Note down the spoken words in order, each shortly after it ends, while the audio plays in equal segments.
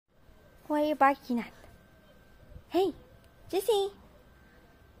What are you barking at? Hey, Jessie.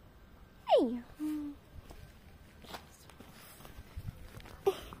 Hey.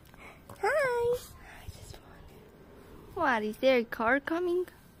 Hi. What, is there a car coming?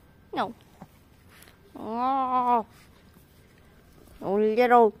 No. Oh,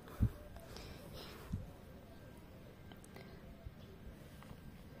 little.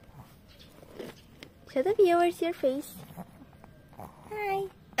 Show the viewers your face. Hi.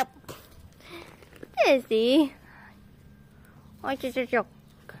 Oh. Jessie. Oh, just a joke.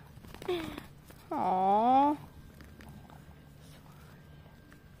 Aww.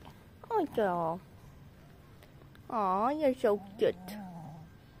 Oh, girl. Aw, you're so good.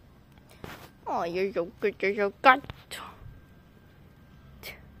 Oh, you're so good, you're so good.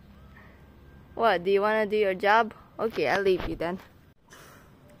 What, do you want to do your job? Okay, I'll leave you then.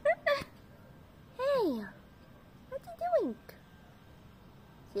 Hey, what you doing?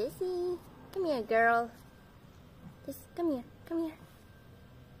 Jessie, come here, girl. Just come here, come here.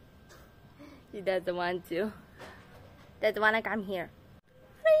 She doesn't want to. Doesn't want to come here.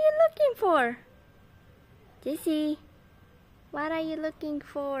 What are you looking for? Jessie, what are you looking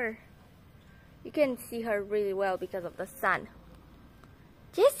for? You can see her really well because of the sun.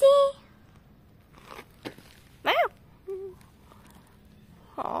 Jessie! Meow!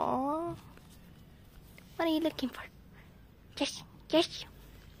 Aww. What are you looking for? Jessie, Jessie.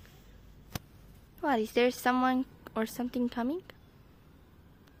 What, is there someone or something coming?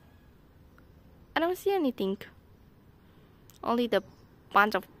 I don't see anything. Only the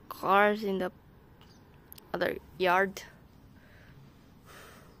bunch of cars in the other yard.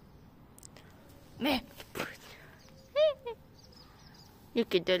 Look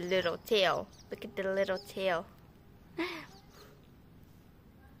at the little tail. Look at the little tail.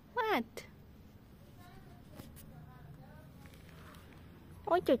 What?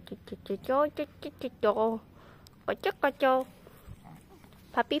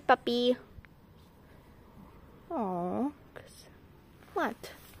 Puppy, puppy. Oh,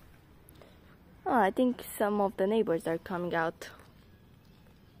 what? Oh, I think some of the neighbors are coming out.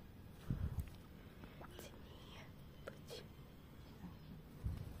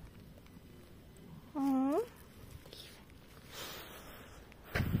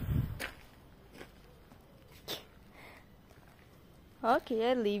 Okay,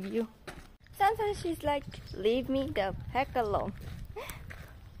 I'll leave you. Sometimes she's like, leave me the heck alone.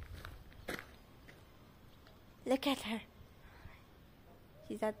 Look at her.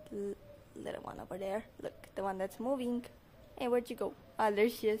 She's that little one over there. Look, the one that's moving. Hey, where'd you go? Ah, there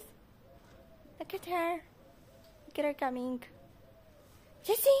she is. Look at her. Look at her coming.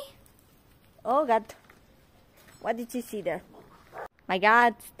 Jessie! Oh God. What did you see there? My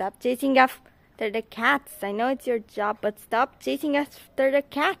God, stop chasing after the cats. I know it's your job, but stop chasing after the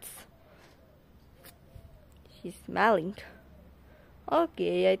cats. She's smelling.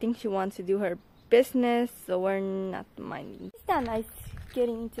 Okay, I think she wants to do her business, so we're not minding. It's not nice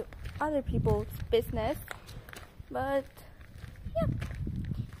getting into other people's business, but yeah.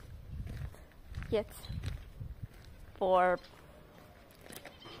 Yes. For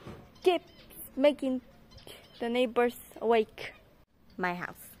keep making the neighbors awake. My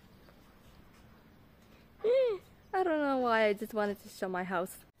house. I don't know why, I just wanted to show my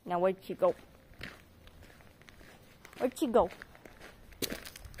house. Now where'd you go? Where'd you go?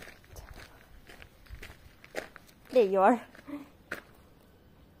 There you are.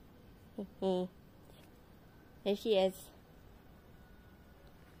 There she is.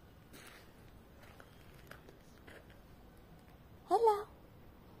 Hello.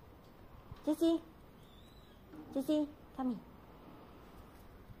 Jessie. Jessie, come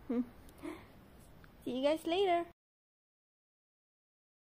here. See you guys later.